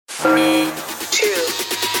3, 2, 1.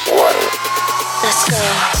 Let's go.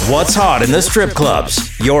 What's hot in the strip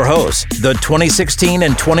clubs? Your hosts, the 2016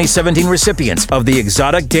 and 2017 recipients of the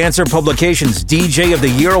Exotic Dancer Publications DJ of the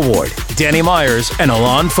Year Award, Danny Myers and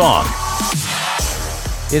Alon Fong.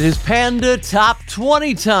 It is Panda Top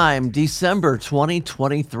 20 time, December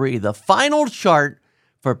 2023. The final chart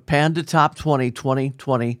for Panda Top 20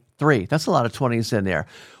 2023. That's a lot of 20s in there.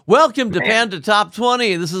 Welcome to Panda Top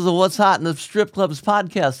 20. This is a What's Hot in the Strip Clubs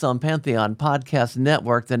podcast on Pantheon Podcast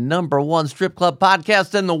Network, the #1 strip club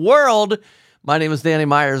podcast in the world. My name is Danny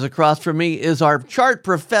Myers. Across from me is our chart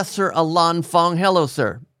professor, Alon Fong. Hello,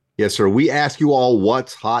 sir. Yes, sir. We ask you all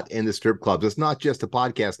what's hot in the strip clubs. It's not just a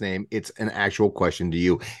podcast name. It's an actual question to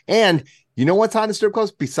you. And you know what's hot in the strip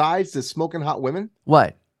clubs besides the smoking hot women?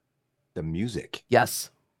 What? The music. Yes.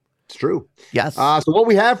 It's true. Yes. So what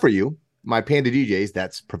we have for you, my Panda DJs,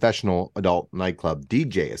 that's Professional Adult Nightclub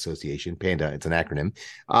DJ Association, Panda, it's an acronym.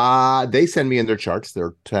 They send me in their charts,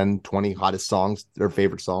 their 10, 20 hottest songs, their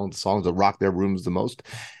favorite songs, the songs that rock their rooms the most.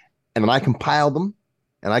 And then I compile them,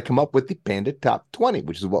 and I come up with the Panda Top 20,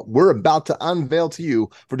 which is what we're about to unveil to you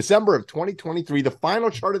for December of 2023, the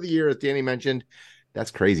final chart of the year, as Danny mentioned.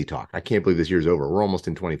 That's crazy talk. I can't believe this year's over. We're almost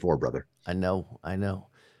in 24, brother. I know.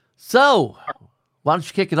 So, why don't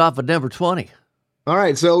you kick it off at number 20? All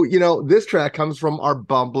right, so, this track comes from our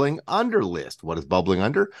Bubbling Under list. What is Bubbling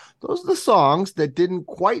Under? Those are the songs that didn't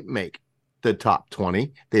quite make the top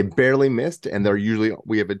 20. They barely missed, and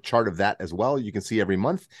we have a chart of that as well. You can see every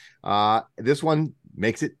month. This one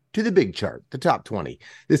makes it to the big chart, the top 20.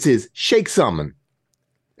 This is Shake Summon,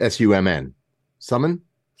 S-U-M-N. Summon?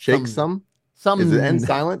 Shake Some? Is the N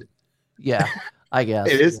silent? Yeah, I guess.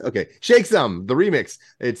 It is? Okay. Shake Some, the remix.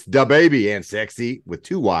 It's DaBaby and Sexy with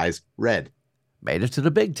 2 Ys, Red. Made it to the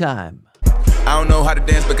big time. I don't know how to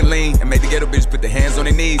dance, but can lean. And make the ghetto bitches put their hands on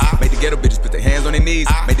their knees. Make the ghetto bitches put their hands on their knees.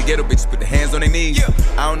 Make the ghetto bitches put their hands on their knees.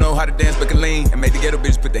 I don't know how to dance, but can lean. And make the ghetto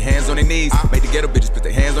bitches put their hands on their knees. Make the ghetto bitches put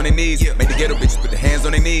their hands on their knees. Make the ghetto bitches put their hands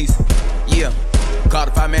on their knees. Yeah. Call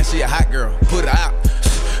the 5 man, she a hot girl. Put her out.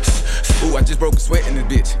 Ooh, I just broke a sweat in this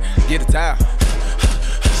bitch. Get a towel.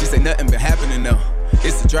 She say nothing been happening though.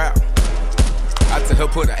 It's a drought. I tell her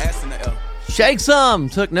put her ass in the L. Shake Some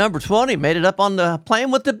took number 20, made it up on the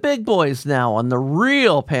playing with the big boys now on the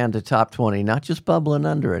real Panda Top 20, not just Bubbling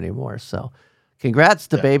Under anymore. So, congrats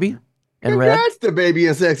to Baby and Red. Congrats to Baby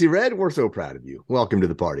and Sexy Red. We're so proud of you. Welcome to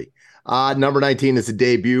the party. Number 19 is a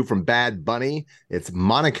debut from Bad Bunny. It's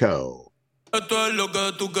Monaco. Esto es lo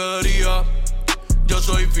que tú querías. Yo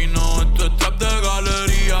soy fino, esto es trap de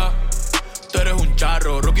galería. Tú eres un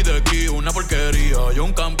charro, Rocky de aquí, una porquería. Yo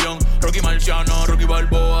un campeón, Rocky Marciano, Rocky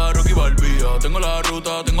Balboa, Rocky Balbía. Tengo la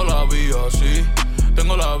ruta, tengo la vía, sí,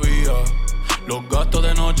 tengo la vía. Los gastos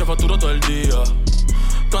de noche facturo todo el día.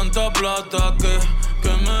 Tanta plata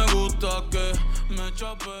que me gusta que me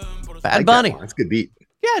chapen por... Bad Bunny. That's a good beat.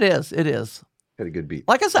 Yeah, it is. Got a good beat.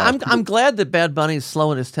 Like I said, I'm glad that Bad Bunny's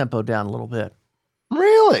slowing his tempo down a little bit.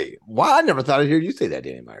 Really? Wow, I never thought I'd hear you say that,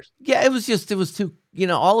 Danny Myers. Yeah, it was too,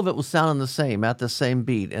 all of it was sounding the same, at the same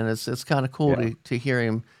beat. And it's kind of cool to hear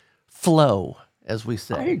him flow, as we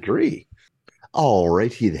say. I agree. All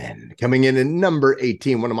righty then. Coming in at number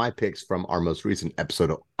 18, one of my picks from our most recent episode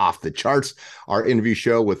of Off the Charts, our interview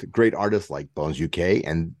show with great artists like Bones UK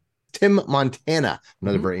and Tim Montana,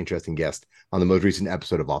 another very interesting guest on the most recent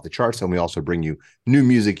episode of Off the Charts. And we also bring you new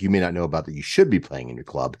music you may not know about that you should be playing in your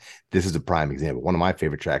club. This is a prime example. One of my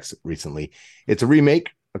favorite tracks recently. It's a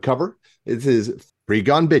remake, a cover. This is Free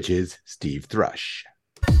Gone Bitches, Steve Thrush.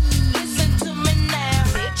 Listen to me now,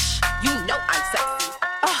 bitch. You know I'm sexy.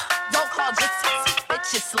 Don't call just sexy.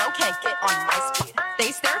 Bitches slow, can't get on my speed.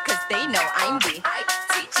 They stare cause they know I'm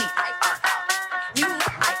D-I-T-T-I-R-L. You know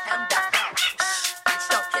I am that. Bitch,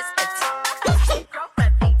 don't kiss and tell.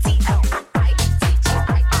 Girlfriend ATL.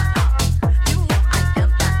 I-T-T-I-R-L. You know I am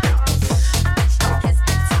that. Bitch, don't kiss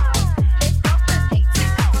and tell. Girlfriend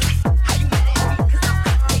ATL. How you mad at me cause I'm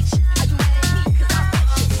hot, bitch? How you mad at me cause I'm hot shit? Be mad at yourself cause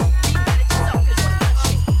you're hot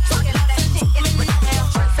shit. Talking all that shit in the now.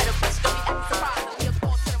 Set a bitch, don't be acting surprised. We'll go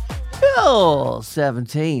to the Bill,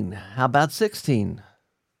 17. How about 16?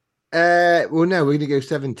 Well, no, we're going to go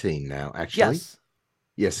 17 now, actually. Yes.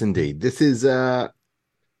 Yes, indeed. This is a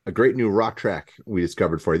great new rock track we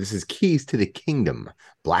discovered for you. This is Keys to the Kingdom,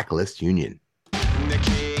 Blacklist Union. The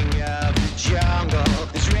king of the jungle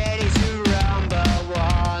is ready to rumble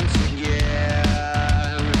once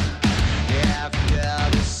again. After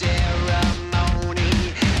the ceremony,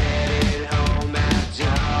 headed home at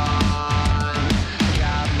dawn.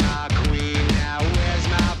 Got my queen, now where's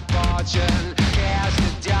my fortune? Cast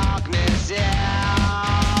the darkness out.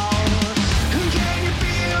 Can you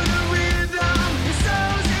feel the rhythm? Your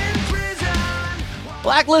soul's in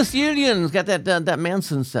Blacklist Union's got that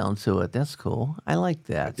Manson sound to it. That's cool. I like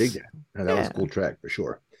that. I dig that. That was a cool track for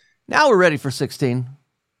sure. Now we're ready for 16.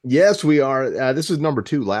 Yes, we are. This was number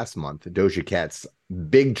 2 last month. Doja Cat's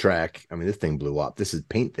big track. I mean, this thing blew up. This is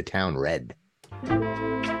Paint the Town Red.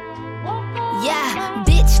 Yeah,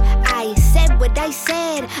 bitch, I said what I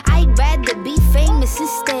said. I'd rather be famous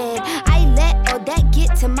instead. I let all that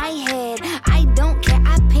get to my head. I don't care,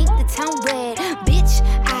 I paint the town red. Bitch,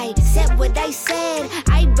 I said what I said.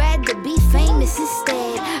 I'd rather be famous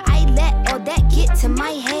instead. I let all that get to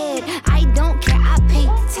my head. I don't care, I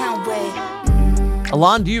paint the town red.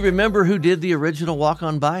 Alon, do you remember who did the original Walk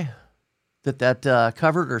On By? That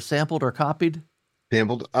covered or sampled or copied?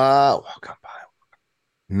 Sampled? Walk On By.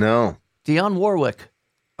 No. Dionne Warwick.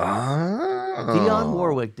 Oh. Dionne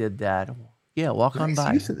Warwick did that. Yeah, Walk On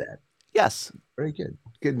By. Use of that. Yes. Very good.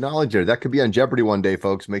 Good knowledge there. That could be on Jeopardy one day,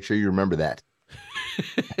 folks. Make sure you remember that.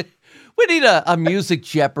 We need a music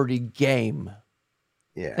Jeopardy game.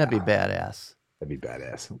 Yeah. That'd be badass. That'd be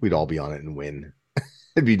badass. We'd all be on it and win.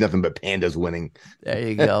 It'd be nothing but pandas winning. There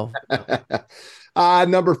you go.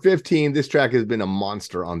 Number 15. This track has been a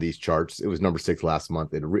monster on these charts. It was number 6 last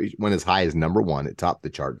month. It went as high as number 1. It topped the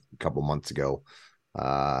chart a couple months ago.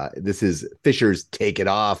 This is Fisher's Take It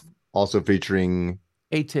Off, also featuring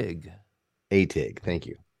A-Tig. A-Tig. Thank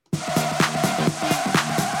you.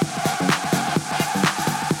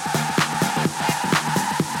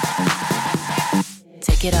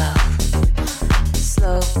 Take it off.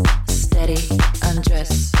 Slow, steady,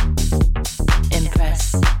 undress.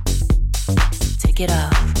 Impress. Take it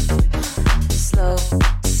off. Slow,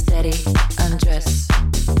 steady, undress.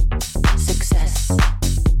 Success.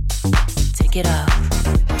 Take it off.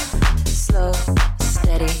 Slow,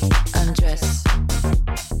 steady, undress.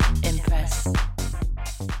 Impress.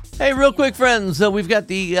 Hey, real quick, friends, we've got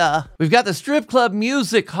the Strip Club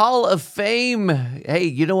Music Hall of Fame. Hey,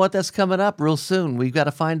 you know what? That's coming up real soon. We've got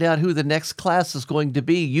to find out who the next class is going to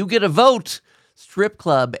be. You get a vote.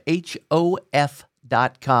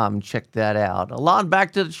 StripClubHof.com. Check that out. Alon,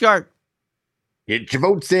 back to the chart. Get your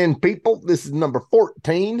votes in, people. This is number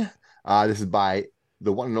 14. This is by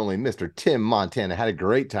the one and only Mr. Tim Montana. Had a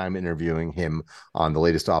great time interviewing him on the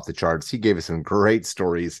latest Off the Charts. He gave us some great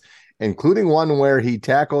stories, including one where he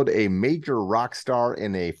tackled a major rock star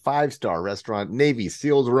in a 5-star restaurant. Navy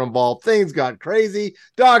SEALs were involved. Things got crazy.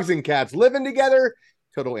 Dogs and cats living together.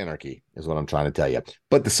 Total anarchy is what I'm trying to tell you.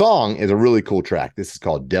 But the song is a really cool track. This is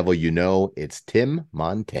called Devil You Know. It's Tim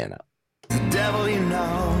Montana. Devil you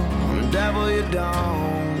know, devil you don't.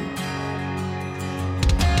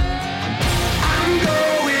 I'm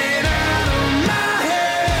going out of my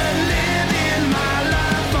head, living my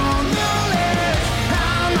life on the edge.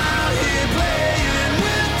 I'm out here playing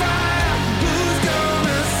with fire. Who's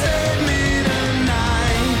gonna save me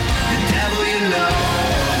tonight? The devil you know,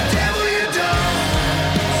 the devil you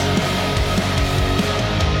don't.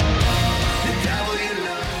 The devil you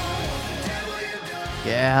know, the devil you don't.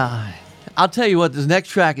 Yeah. I'll tell you what, this next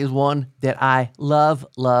track is one that I love,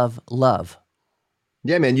 love, love.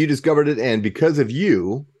 Yeah, man, you discovered it. And because of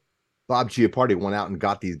you, Bob Chiappardi went out and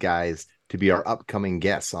got these guys to be our upcoming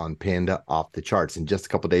guests on Panda Off the Charts. In just a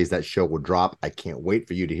couple of days, that show will drop. I can't wait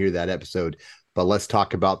for you to hear that episode. But let's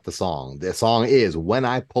talk about the song. The song is When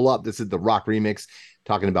I Pull Up. This is the rock remix,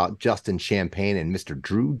 talking about Justin Champagne and Mr.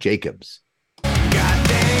 Drew Jacobs. They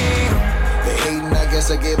hating, I guess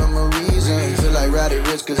I gave them a reason. Feel like Roddy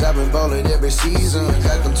Rich, cause I've been ballin' every season.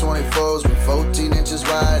 Got them 24s with 14 inches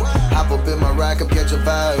wide. Hop up in my rack up, catch a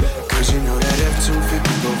vibe. Cause you know that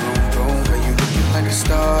F-250 go vroom, vroom. When you looking like a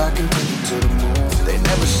star, I can take you to the moon. They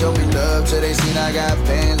never show me love till they seen I got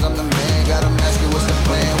bands. I'm the man, got them asking what's the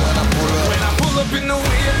plan when I pull up. When I pull up in the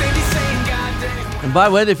whip, they be saying goddamn. And by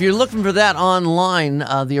the way, if you're looking for that online,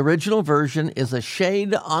 the original version is a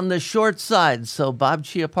shade on the short side. So Bob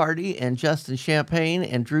Chiappardi and Justin Champagne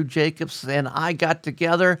and Drew Jacobs and I got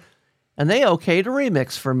together, and they okayed a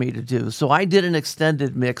remix for me to do. So I did an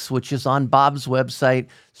extended mix, which is on Bob's website,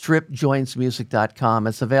 stripjointsmusic.com.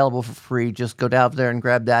 It's available for free. Just go down there and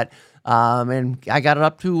grab that. And I got it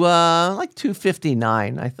up to like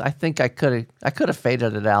 259. I think I could have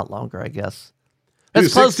faded it out longer, I guess.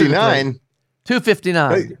 That's close to 269.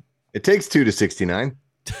 259. It takes 2 to 69.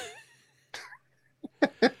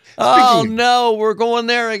 Oh, no, we're going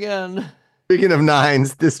there again. Speaking of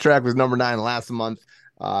nines, this track was number 9 last month.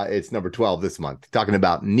 It's number 12 this month. Talking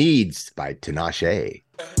about Needs by Tinashe.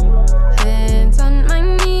 Hands on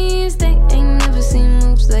my knees, they ain't never seen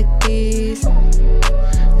moves like these.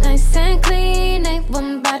 Nice and clean, ain't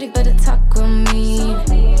one body but a talk on me.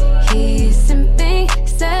 He's simply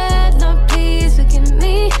said, Lord, please forgive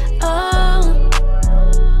me. Oh,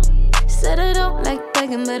 said I don't like that.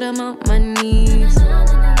 let them on my knees.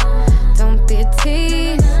 Don't be a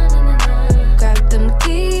tease. Grab them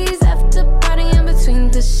keys after partying between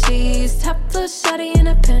the sheets. Top floor shawty in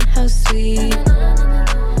a penthouse suite.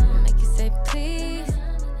 Make you say please.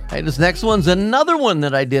 Hey, this next one's another one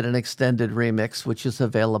that I did an extended remix, which is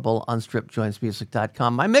available on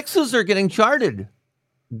stripjointsmusic.com. My mixes are getting charted.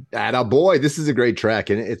 Atta boy, this is a great track,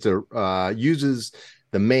 and it's a uses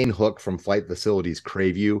the main hook from Flight Facilities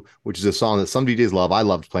Crave You, which is a song that some DJs love. I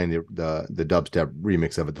loved playing the dubstep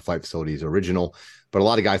remix of it, the Flight Facilities original, but a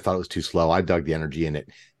lot of guys thought it was too slow. I dug the energy in it.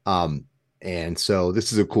 And so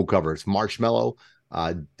this is a cool cover. It's Marshmello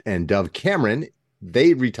and Dove Cameron.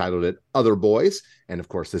 They retitled it Other Boys. And of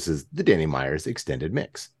course, this is the Danny Myers extended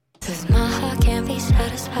mix. Says my heart can't be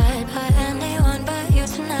satisfied by anyone but you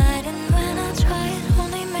tonight. And when I try, it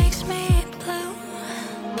only makes me blue.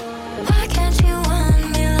 Why can't you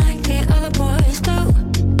want me like the other boys do?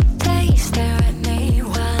 They stare at me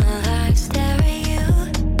while I stare at you.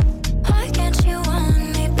 Why can't you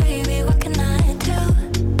want me, baby? What can I do?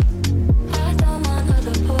 I don't want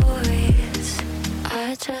other boys.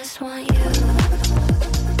 I just want you.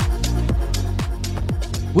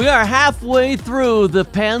 We are halfway through the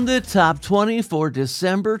Panda Top 20 for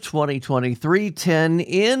December 2023. 10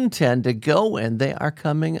 in, 10 to go, and they are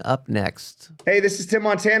coming up next. Hey, this is Tim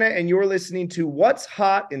Montana, and you're listening to What's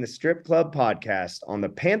Hot in the Strip Club podcast on the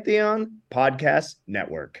Pantheon Podcast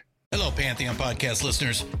Network. Hello, Pantheon Podcast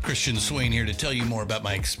listeners. Christian Swain here to tell you more about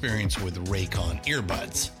my experience with Raycon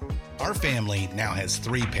earbuds. Our family now has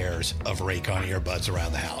 3 pairs of Raycon earbuds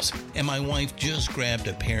around the house, and my wife just grabbed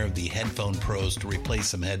a pair of the Headphone Pros to replace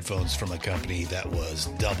some headphones from a company that was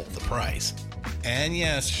double the price. And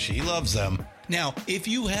yes, she loves them. Now, if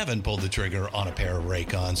you haven't pulled the trigger on a pair of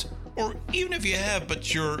Raycons, or even if you have,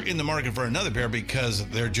 but you're in the market for another pair because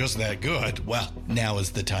they're just that good, well, now is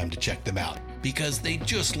the time to check them out, because they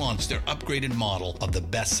just launched their upgraded model of the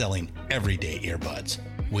best-selling everyday earbuds.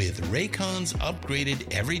 With Raycon's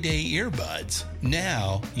upgraded everyday earbuds,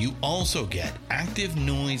 now you also get active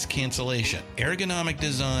noise cancellation, ergonomic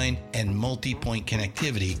design, and multi-point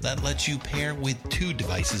connectivity that lets you pair with 2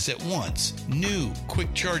 devices at once. New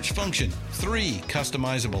quick charge function, 3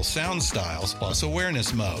 customizable sound styles, plus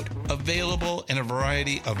awareness mode. Available in a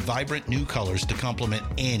variety of vibrant new colors to complement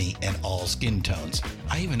any and all skin tones.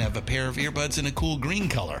 I even have a pair of earbuds in a cool green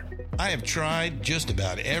color. I have tried just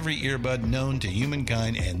about every earbud known to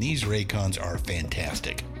humankind, and these Raycons are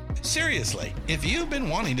fantastic. Seriously, if you've been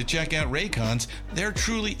wanting to check out Raycons, there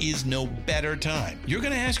truly is no better time. You're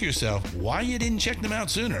going to ask yourself why you didn't check them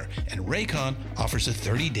out sooner, and Raycon offers a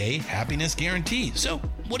 30-day happiness guarantee. So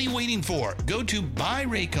what are you waiting for? Go to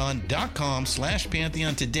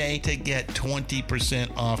buyraycon.com/Pantheon today to get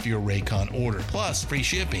 20% off your Raycon order, plus free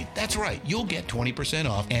shipping. That's right, you'll get 20%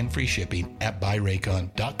 off and free shipping at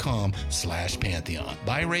buyraycon.com/Pantheon.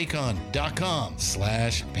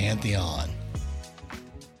 buyraycon.com/Pantheon.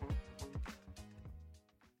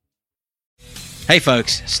 Hey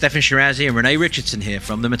folks, Stefan Shirazi and Renee Richardson here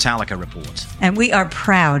from the Metallica Report. And we are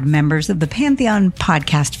proud members of the Pantheon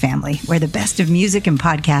podcast family, where the best of music and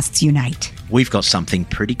podcasts unite. We've got something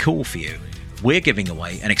pretty cool for you. We're giving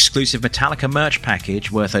away an exclusive Metallica merch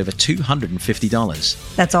package worth over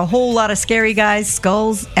 $250. That's a whole lot of Scary Guys,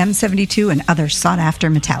 Skulls, M72, and other sought-after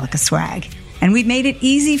Metallica swag. And we've made it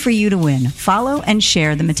easy for you to win. Follow and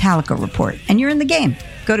share the Metallica Report, and you're in the game.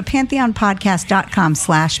 Go to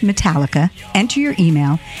pantheonpodcast.com/Metallica, enter your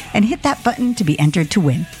email, and hit that button to be entered to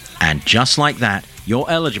win. And just like that, you're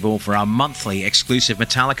eligible for our monthly exclusive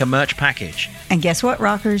Metallica merch package. And guess what,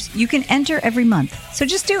 rockers? You can enter every month, so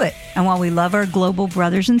just do it. And while we love our global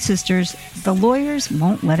brothers and sisters, the lawyers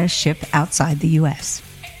won't let us ship outside the U.S.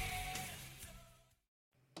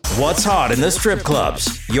 What's hot in the strip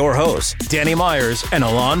clubs? Your hosts, Danny Myers and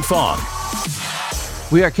Alon Fong.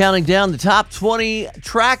 We are counting down the top 20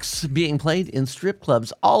 tracks being played in strip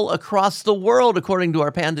clubs all across the world, according to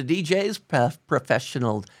our Panda DJs,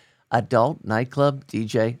 Professional Adult Nightclub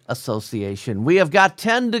DJ Association. We have got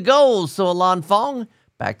 10 to go, so Alon Fong,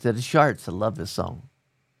 back to the charts. I love this song.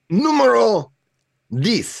 Numero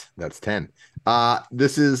 10. That's 10.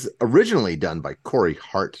 This is originally done by Corey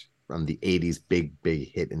Hart from the 80s. Big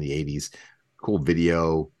hit in the 80s. Cool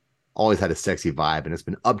video. Always had a sexy vibe, and it's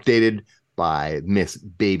been updated by Miss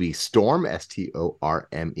Baby Storm, Storme.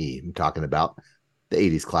 I'm talking about the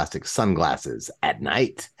 80s classic Sunglasses at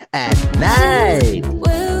Night. At night.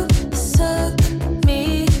 Will suck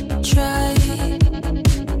me dry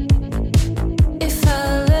if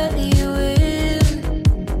I let you in.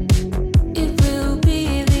 It will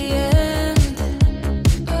be the end.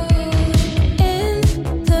 In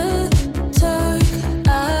the dark,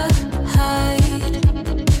 I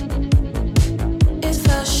hide.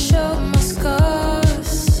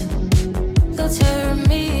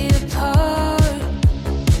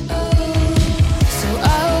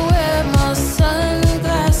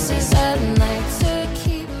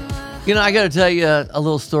 You know, I got to tell you a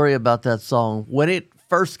little story about that song. When it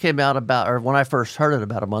first came out when I first heard it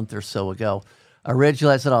about a month or so ago,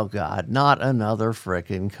 originally I said, oh God, not another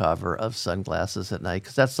freaking cover of Sunglasses at Night,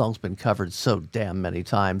 because that song's been covered so damn many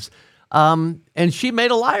times. And she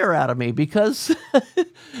made a liar out of me, because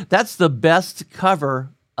that's the best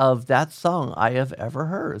cover of that song I have ever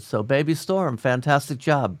heard. So Baby Storm, fantastic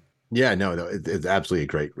job. Yeah, no, it's absolutely a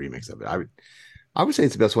great remix of it. I would say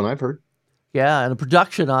it's the best one I've heard. Yeah, and the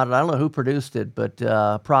production on it, I don't know who produced it, but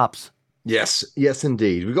props. Yes,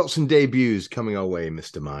 indeed. We've got some debuts coming our way,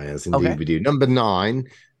 Mr. Myers. Indeed, Okay. we do. Number 9,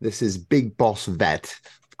 this is Big Boss Vet.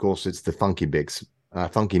 Of course, it's the Funky Mix, by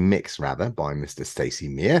Mr. Stacey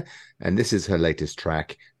Meir. And this is her latest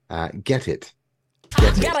track, Get It.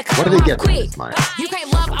 Get It. What do they get from this, Myers? You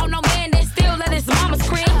can't love on no man that still let his mama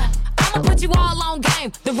scream. I'ma put you all on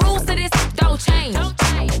game. The rules to this don't change.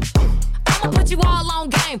 I'ma put you all on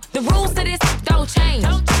game. The rules to this don't change.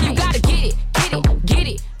 You gotta get it, get it, get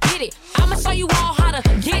it, get it. I'ma show you all how to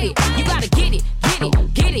get it. You gotta get it, get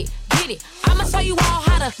it, get it, get it. I'ma show you all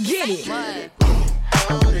how to get it.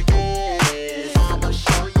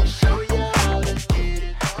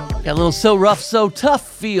 Got a little So Rough, So Tough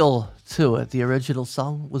feel to it. The original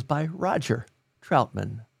song was by Roger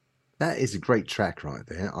Troutman. That is a great track right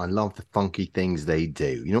there. I love the funky things they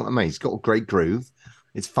do. You know what I mean? It's got a great groove.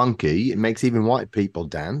 It's funky. It makes even white people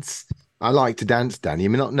dance. I like to dance, Danny. You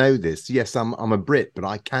may not know this. Yes, I'm a Brit, but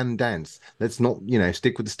I can dance. Let's not,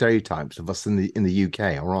 stick with the stereotypes of us in the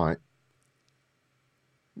UK. All right.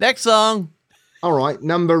 Next song. All right,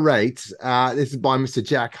 number 8. This is by Mr.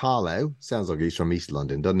 Jack Harlow. Sounds like he's from East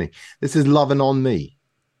London, doesn't he? This is Lovin' On Me.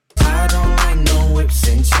 I don't like no whips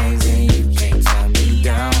and chains, and you can't tie me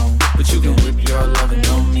down. But you can whip your lovin'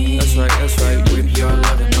 on me. That's right. Whip your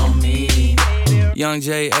lovin' on me. Young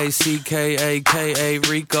Jackaka,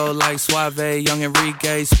 Rico like Suave, Young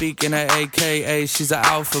Enrique, speaking at AKA. She's an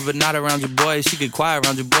alpha, but not around your boy. She get quiet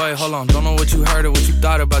around your boy. Hold on, don't know what you heard or what you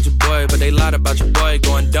thought about your boy, but they lied about your boy.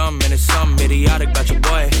 Going dumb, and it's something idiotic about your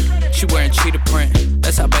boy. She wearing cheetah print.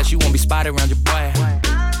 That's how bad she won't be spotted around your boy.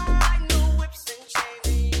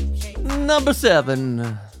 Number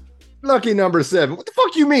 7. Lucky number 7. What the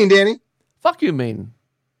fuck you mean, Danny? Fuck you mean.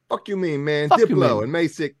 Fuck you mean, man. Fuck you Diplo mean. and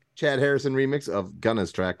Masick, Chad Harrison remix of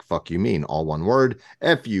Gunna's track, Fuck You Mean. All one word.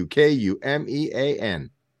 Fukumean.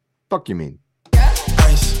 Fuck you mean.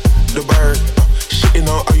 Ice, the bird, shitting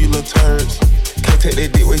on all you little turds. Can't take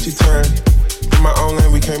that dick, wait your turn. In my own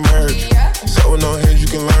lane, we can't merge. So with no hands, you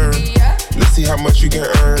can learn. Let's see how much you can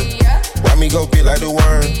earn. Why me go big like the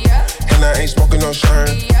worm? And I ain't smoking no shern.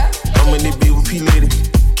 I'm in the beat with P Lady.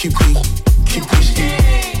 QP, ski.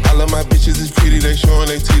 I love my bitches, it's pretty. They showing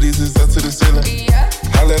their titties, it's up to the ceiling.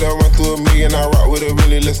 I let her run through $1 million. I rock with her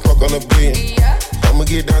really, let's fuck on $1 billion. I'ma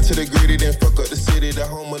get down to the gritty, then fuck up the city, the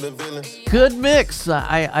home of the villains. Good mix.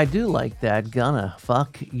 I do like that. Gonna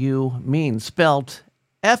fuck you mean. Spelt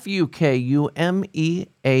Fukumean.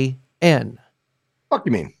 Fuck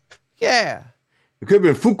you mean. Yeah. It could have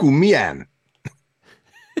been Fukumean.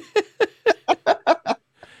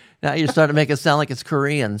 Now you're starting to make it sound like it's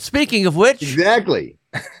Korean. Speaking of which. Exactly.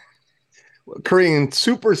 Korean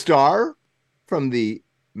superstar from the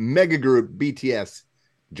mega group BTS,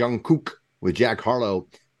 Jungkook with Jack Harlow.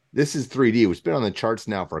 This is 3D. It's been on the charts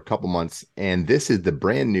now for a couple months, and this is the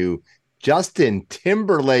brand new Justin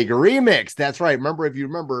Timberlake remix. That's right. If you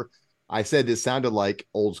remember, I said this sounded like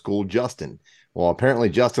old school Justin. Well, apparently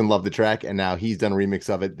Justin loved the track, and now he's done a remix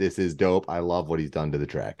of it. This is dope. I love what he's done to the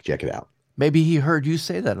track. Check it out. Maybe he heard you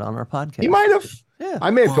say that on our podcast. He might have. Yeah.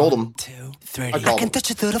 I may have told him. 1, 2, 3. I called him. touch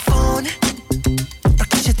you through the phone, or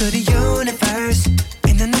kiss you through the universe.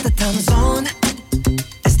 In another time zone,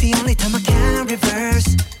 that's the only time I can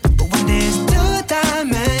reverse. But when there's 2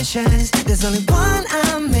 dimensions, there's only one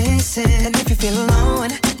I'm missing. And if you feel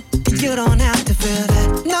alone, then you don't have to feel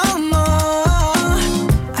that no more.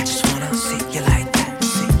 I just wanna see you like that,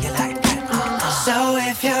 So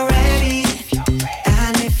if you're ready,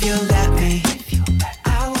 and if you let me,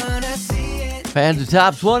 I wanna see it. Panda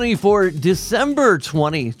Top 20 for December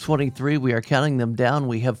 2023. We are counting them down.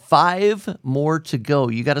 We have 5 more to go.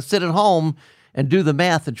 You got to sit at home and do the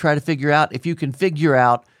math and try to figure out if you can figure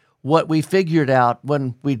out what we figured out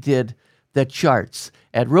when we did the charts.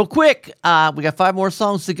 And real quick, we got 5 more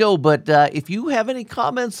songs to go. But if you have any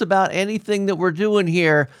comments about anything that we're doing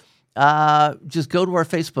here, just go to our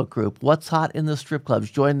Facebook group, What's Hot in the Strip Clubs.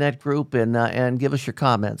 Join that group and give us your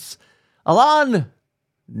comments. Alon,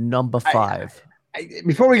 number 5.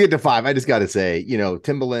 Before we get to 5, I just got to say,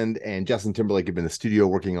 Timbaland and Justin Timberlake have been in the studio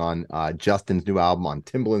working on Justin's new album, on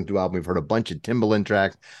Timbaland's new album. We've heard a bunch of Timbaland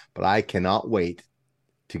tracks, but I cannot wait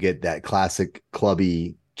to get that classic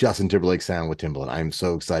clubby Justin Timberlake sound with Timbaland. I'm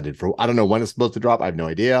so excited for. I don't know when it's supposed to drop. I have no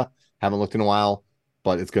idea. Haven't looked in a while,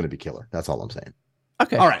 but it's going to be killer. That's all I'm saying.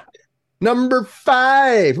 Okay. All right. Number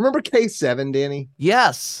 5. Remember K7, Danny?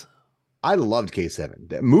 Yes. I loved K7.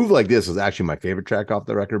 That Move Like This was actually my favorite track off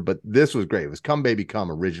the record, but this was great. It was Come Baby Come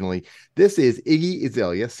originally. This is Iggy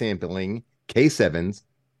Azalea sampling K7's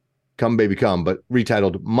Come Baby Come, but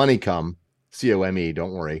retitled Money Come, C-O-M-E,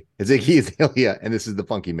 don't worry. It's Iggy Azalea, and this is the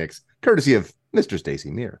funky mix, courtesy of Mr. Stacey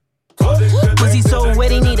Meir. Pussy so wet,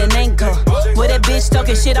 he need an anchor. With that bitch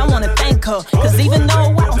talking shit, I wanna thank her. Cause even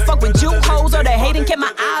though I don't fuck with you hoes or they hating, kept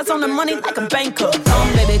my eyes on the money like a banker.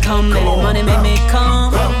 Come baby, money make me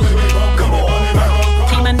come.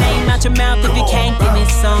 Keep my name out your mouth if you can't give me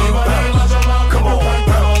some. Come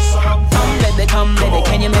baby,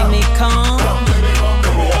 can you make me come?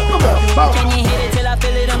 Can you hit it till I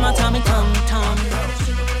feel it on my tummy, tum.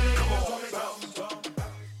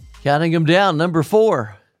 Counting them down, number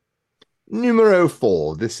 4. Numero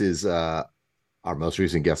 4. This is our most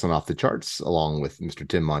recent guest on Off the Charts, along with Mr.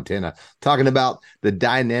 Tim Montana, talking about the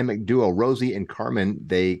dynamic duo Rosie and Carmen.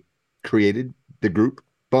 They created the group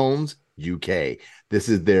Bones UK. This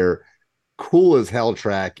is their cool as hell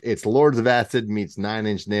track. It's Lords of Acid meets 9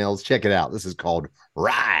 Inch Nails. Check it out. This is called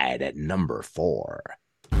Ride at number 4.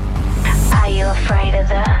 Are you afraid of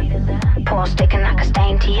the poor sticking like a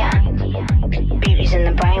stain to ya? Beauty's in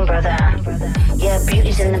the brain, brother. Yeah,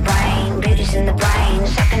 beauty's in the brain, beauty's in the brain.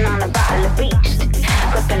 Sucking on a bottle of beast,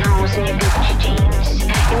 ripping holes in your Gucci jeans.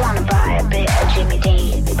 You wanna buy a bit of Jimmy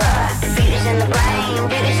Dean, but beauty's in the brain,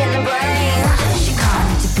 beauty's in the brain. Why does she call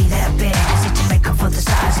me to be that big? Is it to make up for the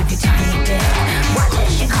size of your tiny dick? Why does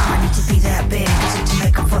she call me to be that big? Is it to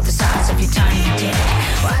make up for the size of your tiny dick?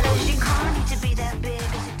 Why does she call me to be that big?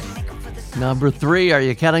 Number 3, are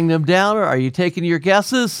you counting them down or are you taking your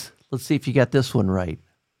guesses? Let's see if you got this one right.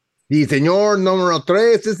 Sí, señor. Número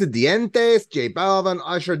 3 is the Dientes, J Balvin,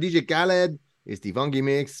 Usher, DJ Khaled. It's the funky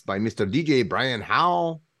mix by Mr. DJ Brian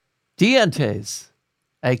Howell. Dientes,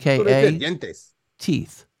 a.k.a. Dientes.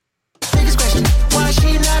 Teeth. Biggest question, why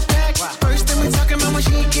she not back? First thing we talking about when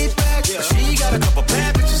she get back. She got a couple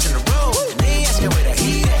bad bitches in a row, and they asking where the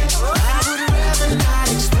heat at. I would rather not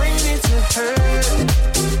explain it to her.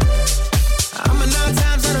 I'm a 9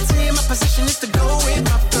 times out of 10, my position is to go with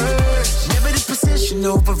my first. Never the position,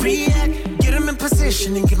 overreact. Get them in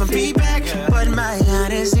position and give them feedback. But my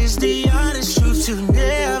honest is the honest truth to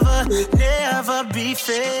never be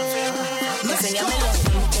fair.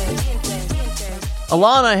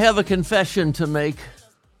 Alon, I have a confession to make.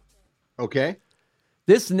 Okay.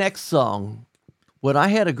 This next song, when I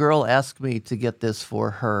had a girl ask me to get this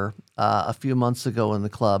for her a few months ago in the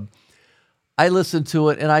club, I listened to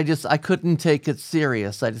it and I couldn't take it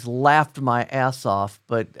serious. I just laughed my ass off.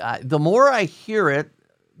 But the more I hear it,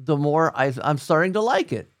 the more I'm starting to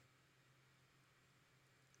like it.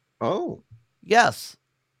 Oh. Yes.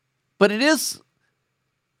 But it is,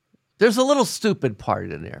 there's a little stupid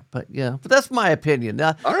part in there. But yeah, but that's my opinion.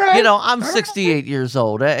 All right. You know, I'm 68 years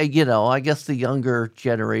old. You know, I guess the younger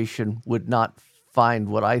generation would not find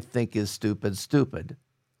what I think is stupid.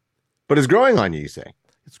 But it's growing on you say?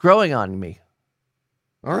 It's growing on me.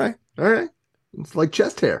 All right. It's like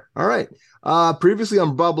chest hair. All right. Previously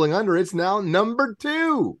on Bubbling Under, it's now number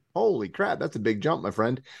 2. Holy crap, that's a big jump, my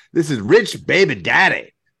friend. This is Rich Baby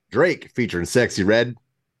Daddy. Drake featuring Sexy Red.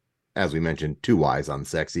 As we mentioned, 2 Y's on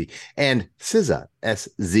sexy. And SZA,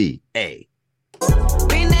 S-Z-A.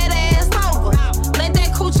 Bend that ass over, let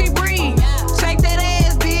that coochie breathe. Shake that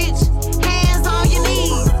ass, bitch. Hands on your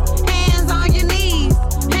knees, hands on your knees,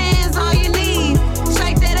 hands on your knees.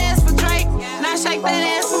 Shake that ass for Drake, now shake that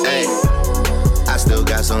ass for me. I still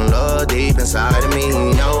got some love deep inside of me.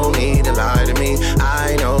 No need to lie to me.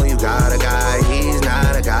 I know you got a guy, he's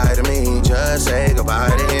not a guy to me. Just say goodbye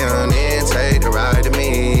to him, then take the ride to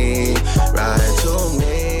me. Ride to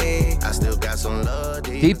me. I still got some love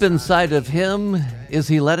Deep inside of him, is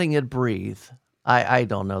he letting it breathe? I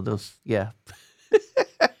don't know those. Yeah.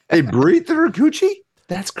 They breathe through a coochie?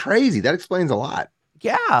 That's crazy. That explains a lot.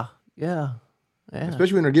 Yeah.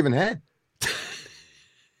 Especially when they're giving head.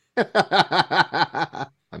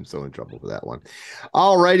 I'm so in trouble for that one.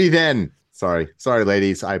 All righty then. Sorry,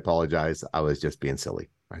 ladies. I apologize. I was just being silly.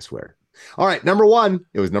 I swear. All right, number 1.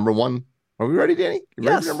 It was number 1. Are we ready, Danny? You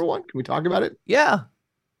ready for number 1? Can we talk about it? Yeah.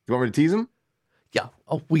 You want me to tease him? Yeah.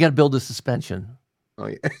 Oh, we got to build a suspension. Oh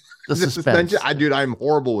yeah. The suspension. Dude, I'm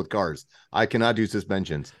horrible with cars. I cannot do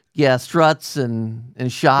suspensions. Yeah, struts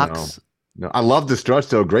and shocks. No, I love the Struts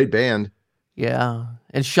though. Great band. Yeah,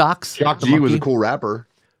 and Shocks. Shock G was a cool rapper.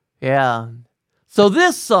 Yeah. So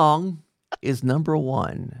this song is number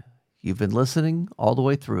 1. You've been listening all the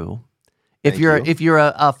way through. If Thank you're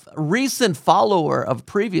a recent follower of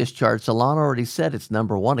previous charts, Alon already said it's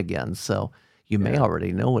number one again, so you may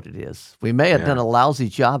already know what it is. We may have done a lousy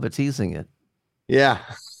job at teasing it. Yeah.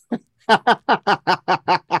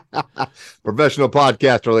 Professional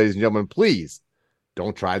podcaster, ladies and gentlemen, please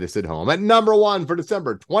don't try this at home. At number one for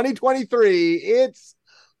December 2023, it's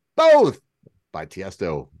Both by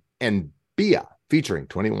Tiesto and Bia featuring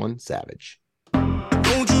 21 Savage.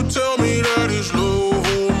 Don't you tell me that it's love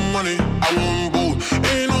or money. I want both.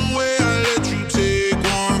 Ain't no way I let you take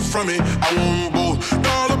one from me. I want both.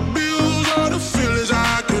 Dollar bills are the feelings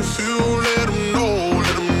I can feel. Let them know,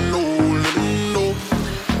 let them know, let them know.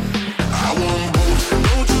 I want both.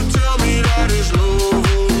 Don't you tell me that it's love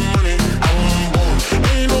or money. I want both.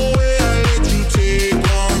 Ain't no way I let you take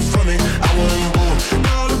one from me. I want both.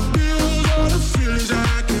 Dollar bills are the feelings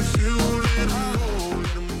I can feel. Let them know,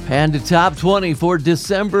 let them know. Panda Top 20 for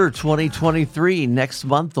December 2023. Next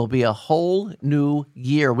month will be a whole new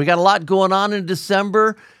year. We got a lot going on in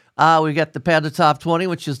December. We got the Panda Top 20,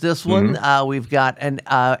 which is this one. We've got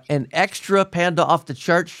an extra Panda Off the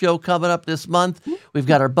Chart show coming up this month. We've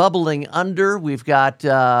got our Bubbling Under. We've got,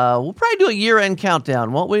 we'll probably do a year-end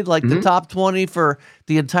countdown, won't we? Like the top 20 for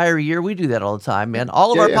the entire year. We do that all the time, man.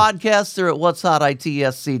 All of our podcasts are at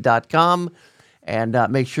what'shotitsc.com. And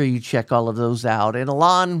make sure you check all of those out. And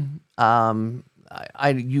Alon,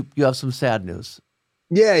 you have some sad news.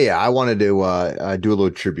 Yeah. I wanted to do a little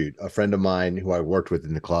tribute. A friend of mine who I worked with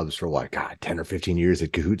in the clubs for 10 or 15 years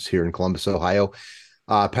at Cahoots here in Columbus, Ohio,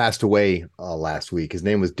 passed away last week. His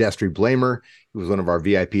name was Destry Blamer. He was one of our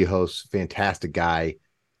VIP hosts. Fantastic guy.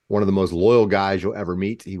 One of the most loyal guys you'll ever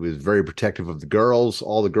meet. He was very protective of the girls.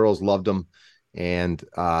 All the girls loved him. And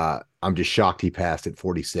I'm just shocked he passed at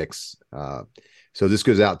 46. So this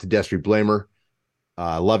goes out to Destry Blamer.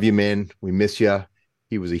 Love you, man. We miss you.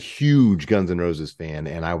 He was a huge Guns N' Roses fan,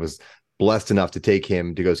 and I was blessed enough to take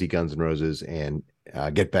him to go see Guns N' Roses and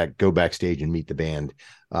go backstage and meet the band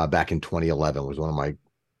back in 2011. It was one of my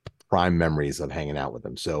prime memories of hanging out with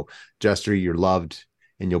them. So, Destry, you're loved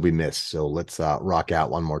and you'll be missed. So let's rock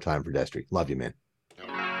out one more time for Destry. Love you, man.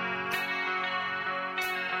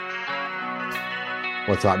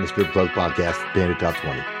 What's Hot in the Strip Club podcast, Bandit Top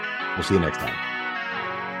 20. We'll see you next time.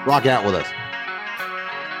 Rock out with us.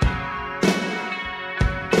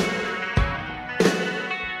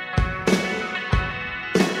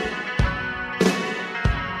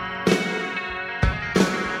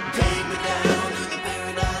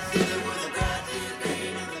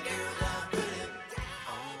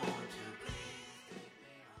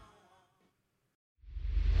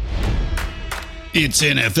 It's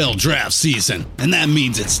NFL draft season, and that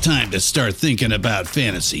means it's time to start thinking about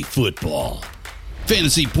fantasy football.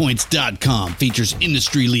 FantasyPoints.com features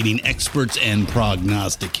industry-leading experts and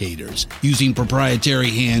prognosticators using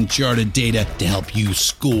proprietary hand-charted data to help you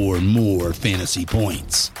score more fantasy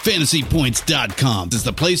points. FantasyPoints.com is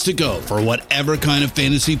the place to go for whatever kind of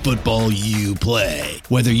fantasy football you play.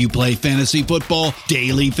 Whether you play fantasy football,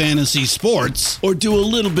 daily fantasy sports, or do a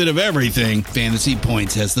little bit of everything, Fantasy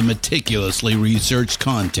Points has the meticulously researched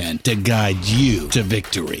content to guide you to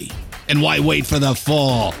victory. And why wait for the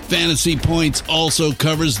fall? Fantasy Points also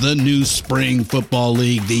covers the new spring football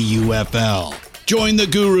league, the UFL. Join the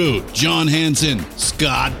guru, John Hansen,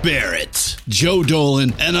 Scott Barrett, Joe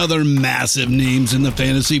Dolan, and other massive names in the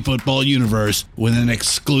fantasy football universe with an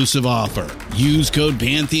exclusive offer. Use code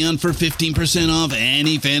Pantheon for 15% off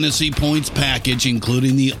any Fantasy Points package,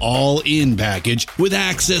 including the all-in package, with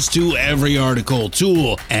access to every article,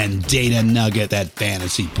 tool, and data nugget that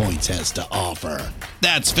Fantasy Points has to offer.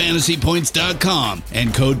 That's FantasyPoints.com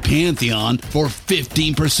and code Pantheon for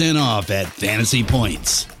 15% off at Fantasy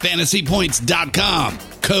Points. FantasyPoints.com,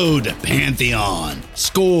 code Pantheon.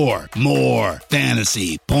 Score more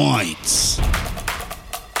fantasy points.